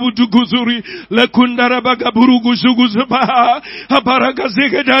badabarubu duguzuri lekundara bagaburugu zuguzubaha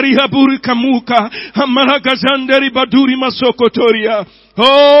habaragazegedari haburi kamuka hamaragazandari baduri masokotoria.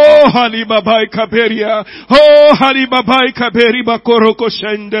 Oh, halibabai kaberia. Oh, halibabai kaberi bakoroko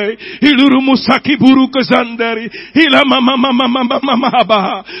shende. Iluru musaki buruku zandari. Ila mama mama mama mama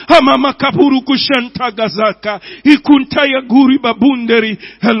haba. Hamama kaburu kushenta gazaka. Ikuntaya guri babunderi.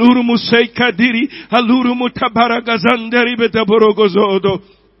 Haluru musei kadiri. Haluru mutabara gazanderi betaborogo zodo.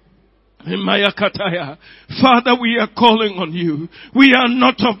 Father, we are calling on you. We are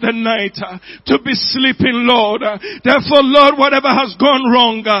not of the night to be sleeping, Lord. Therefore, Lord, whatever has gone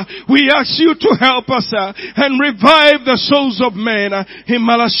wrong, we ask you to help us and revive the souls of men.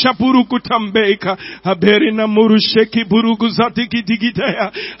 Himala shapuruku tambeka, haberina murusheki burugu zatiki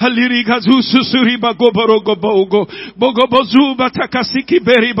digitaya, haliri gazu susuri bagoborogo bogo, bogobozu batakasiki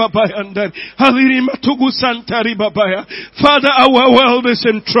beri babayandar, haliri matugu santari babaya. Father, our world is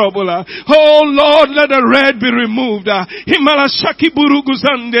in trouble. Oh Lord, let the red be removed. Himala shaki burugu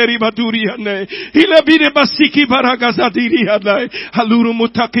zanderi baduriane. Hilabide basiki baragazadiri hadai. Haluru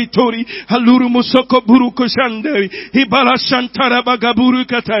mutakitori. Haluru musoko buruku shanderi. Hibala shantara bagaburu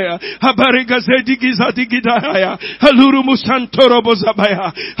kataya. Habarigazedi gizadi gidaya. Haluru musantoro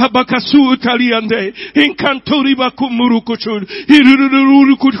bozabaya. Habakasu utaliande. Inkantori bakumurukuchun.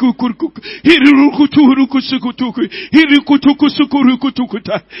 Hirurukutukurukusukutuku.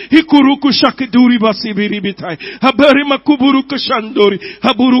 Hirukutukusukurukutukuta. Hiku Iburuku shakiduri basibiri bitai. Habari makuburuku shandori.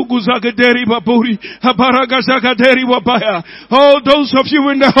 Haburuku zagaderi baburi. Habaraga zagaderi wabaya. All those of you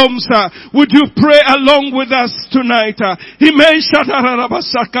in the homes, would you pray along with us tonight? It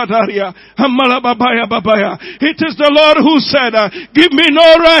is the Lord who said, give me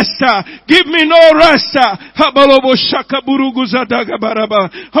no rest, give me no rest,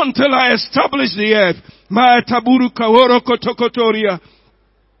 until I establish the earth.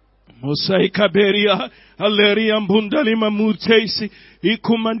 Mosaika beria, aleria mbundali mamutesi,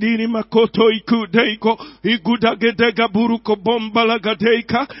 ikumandini makoto ikudeiko, igudagedega buruko bombala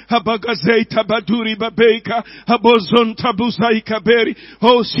gadeika, habagazeita baduri babeika, habozonta buzaika beri,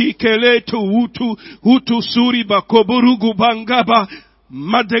 hosikeletu utu suri bakoburugu bangaba,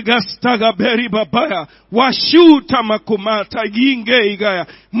 Madagastaga beri babaya, washuta makumata yinge igaya,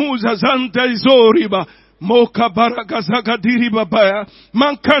 muzazanta izoriba, Moka baragazagadiri babaya,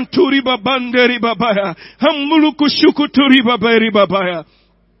 mankanturi babanderi babaya, hamuluku shukuturi baberi babaya.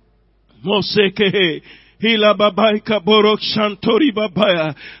 Mosekehe, hila babaika borok shantori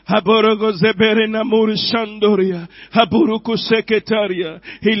babaya, haborogo zebere namuri shandoria, haburuku seketaria,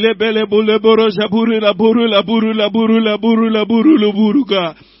 hilebele buleboro jaburu laburu laburu laburu laburu laburu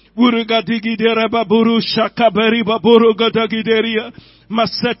laburuga. Buruga digidera baburu shakaberi baburu gadagideria.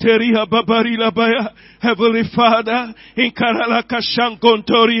 Maseteria babari labaya. Heavenly Father, in Karalaka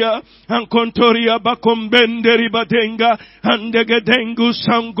Shankontoria, Ankontoria Bakombenderi Badenga, Andegedengu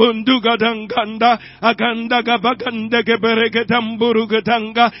Sangunduga Danganda, Agandaga Bagandege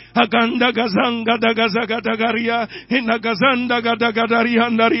Beregadamburugadanga, Agandaga Zanga Dagazagadagaria, Inagazanda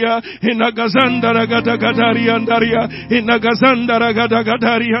Gadagariandaria, Inagazanda Gadagariandaria, Inagazanda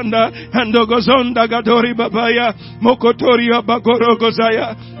Gadagarianda, Andogozonda Gadori Babaya, Mokotoria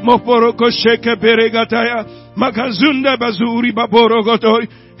Bagorogozaya, Moporoko Sheke Beregat. Magazunda bazuri baborogotoy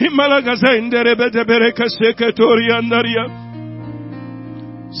himalagazendere bedebereka seketori andaria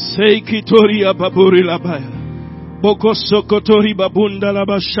seikitoria baburi labaya bokosokotori babunda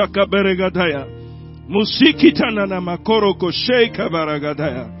labashaka beregadaya musikitana na makoroko sheka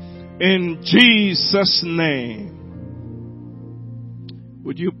baragadaya. In Jesus' name.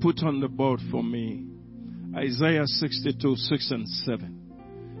 Would you put on the board for me Isaiah 62:6-7?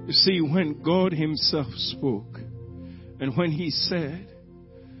 You see, when God himself spoke, and when he said,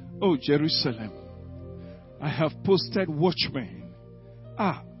 "Oh Jerusalem, I have posted watchmen."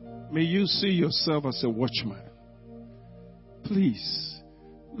 May you see yourself as a watchman. Please,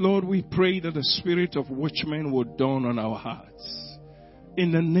 Lord, we pray that the spirit of watchmen will dawn on our hearts.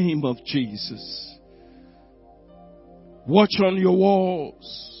 In the name of Jesus. Watch on your walls.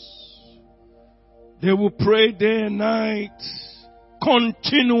 They will pray day and night.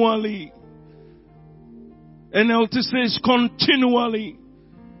 Continually. NLT says continually.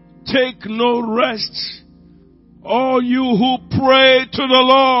 Take no rest. All you who pray to the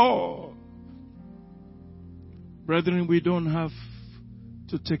Lord. Brethren, we don't have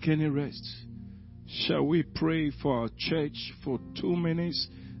to take any rest. Shall we pray for our church for 2 minutes,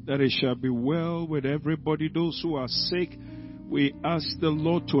 that it shall be well with everybody? Those who are sick, we ask the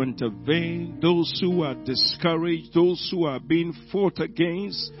Lord to intervene. Those who are discouraged, those who are being fought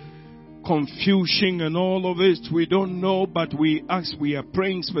against, confusion and all of it, we don't know, but we are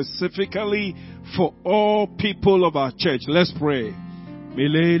praying specifically for all people of our church. Let's pray.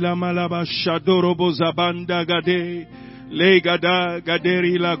 Milela malaba shadorobo zabanda gade legada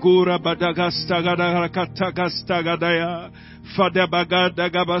gaderi lagura badagasta gadakatagasta gadaya fada bagada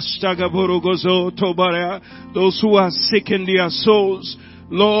gabastaga borogozo tobara. Those who are sick in their souls,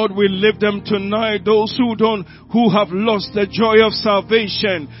 Lord, we lift them tonight. Those who have lost the joy of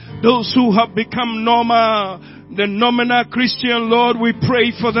salvation, those who have become normal, the nominal Christian, Lord, we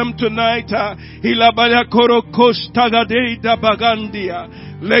pray for them tonight. Ilabaya korokosh tagadeida bagandia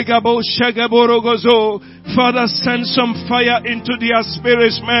legabo shagaborogozo. Father, send some fire into their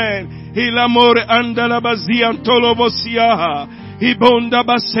spirits, man. Ilamore andalabazi antolobosiaha. Ibonda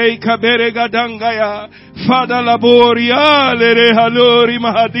baseika berega dangaya. Father laboria lere halori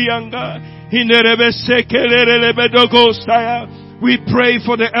mahadianga. Inerebe sekelere lebedogostaya. We pray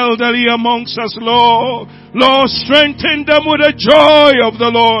for the elderly amongst us, Lord. Lord, strengthen them with the joy of the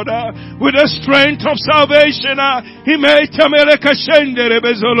Lord, with the strength of salvation.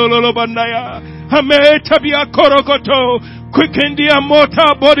 Quicken their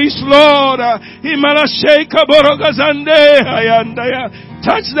mortal bodies, Lord.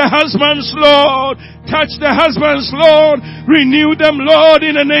 Touch the husbands, Lord. Touch the husbands, Lord. Renew them, Lord,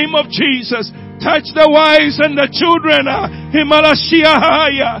 in the name of Jesus. Touch the wives and the children. Himalashia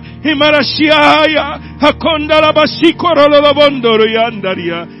Hakondala Bashikoro Lobondoro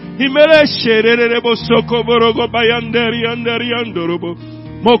Yandaria. Imele shererebo soko borogo bayanderi anderi andorobo.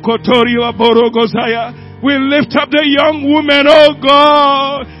 Mokotori wa borogo zaya. We lift up the young women, oh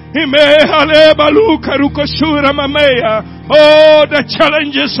God. Oh, the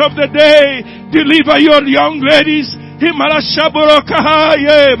challenges of the day. Deliver your young ladies.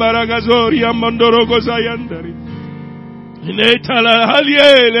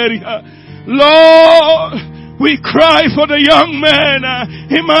 Lord, we cry for the young men.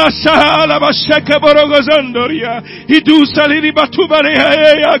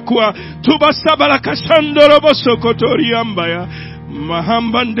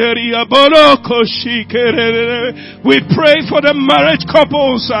 Mahambanderia Boloko Shikerere. We pray for the marriage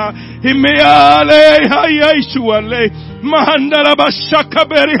couples. Imeale Hayeshuale Mahandala Bashaka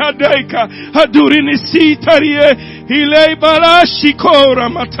Beri Hadeka Hadurini Sitarie Hile Barashikora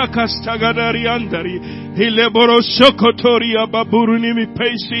Matakastagadari Andari Hile Boroshokotoria Baburunimi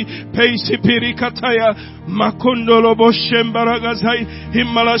Pesi Pirikataya Makondolo Boshembaragazai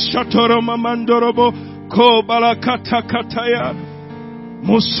Himala Shatoro Mamandorobo Ko Balakata Kataya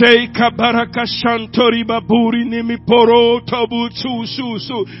Moseika baraka shantori baburi nimi poro tobu su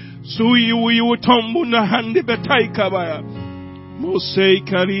suyu tombu na handi betaika baya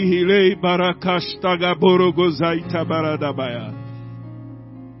Moseika lihile barakashtaga borogo zaita baradabaya.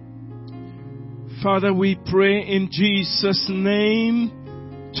 Father, we pray in Jesus' name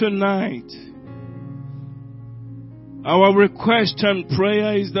tonight. Our request and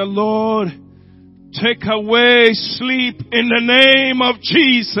prayer is the Lord, take away sleep in the name of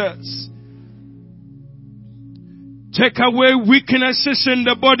Jesus. Take away weaknesses in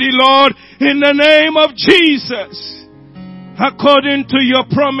the body, Lord, in the name of Jesus. According to your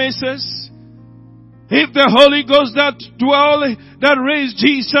promises, if the Holy Ghost that raised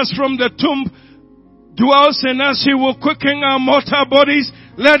Jesus from the tomb dwells in us, He will quicken our mortal bodies.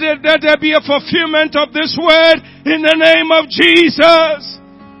 Let there be a fulfillment of this word in the name of Jesus.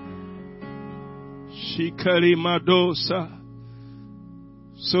 Shikari Madosa,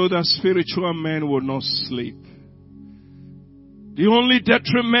 so that spiritual men will not sleep. The only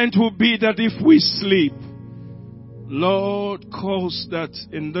detriment will be that if we sleep, Lord, cause that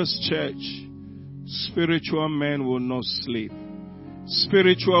in this church, spiritual men will not sleep.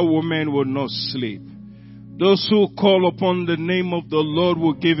 Spiritual women will not sleep. Those who call upon the name of the Lord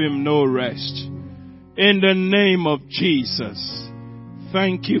will give Him no rest. In the name of Jesus.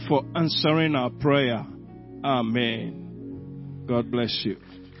 Thank you for answering our prayer. Amen. God bless you.